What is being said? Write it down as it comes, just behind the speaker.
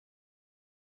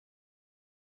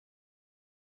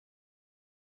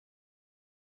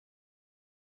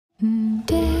My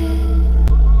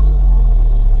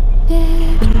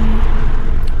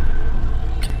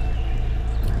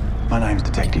name's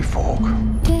Detective Falk.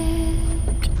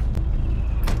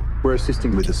 We're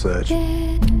assisting with the search.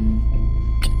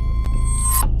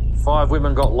 5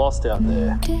 women got lost out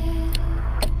there.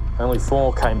 Only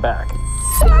 4 came back.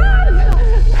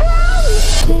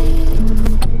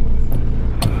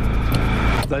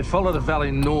 They followed a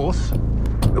valley north.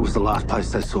 It was the last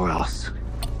place they saw Alice.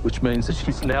 Which means that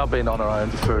she's now been on her own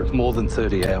for more than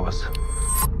 30 hours.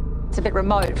 It's a bit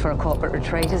remote for a corporate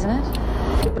retreat, isn't it?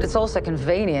 But it's also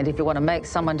convenient if you want to make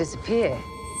someone disappear.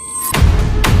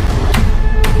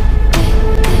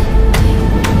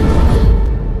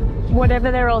 Whatever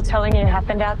they're all telling you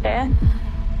happened out there,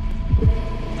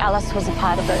 Alice was a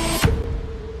part of it.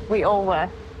 We all were.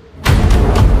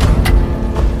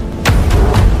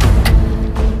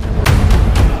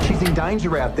 She's in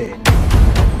danger out there.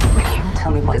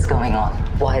 Tell me what is going on.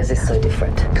 Why is this so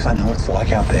different? Because I know what it's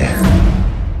like out there.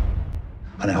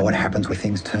 I know what happens when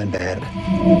things turn bad.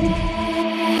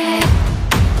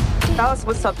 Alice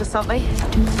was up to something.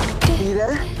 Are you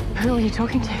there? Who are you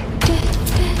talking to?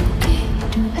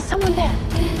 There's someone there.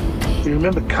 Do you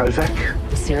remember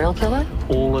Kovac? Serial killer?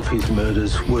 All of his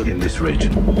murders were in this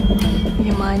region.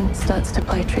 Your mind starts to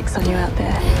play tricks on you out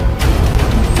there.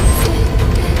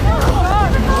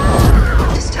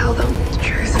 Just tell them the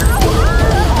truth.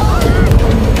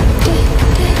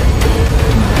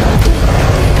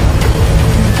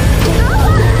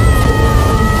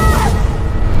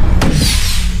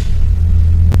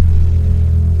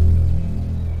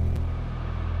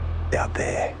 Out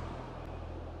there,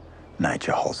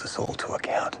 nature holds us all to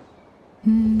account.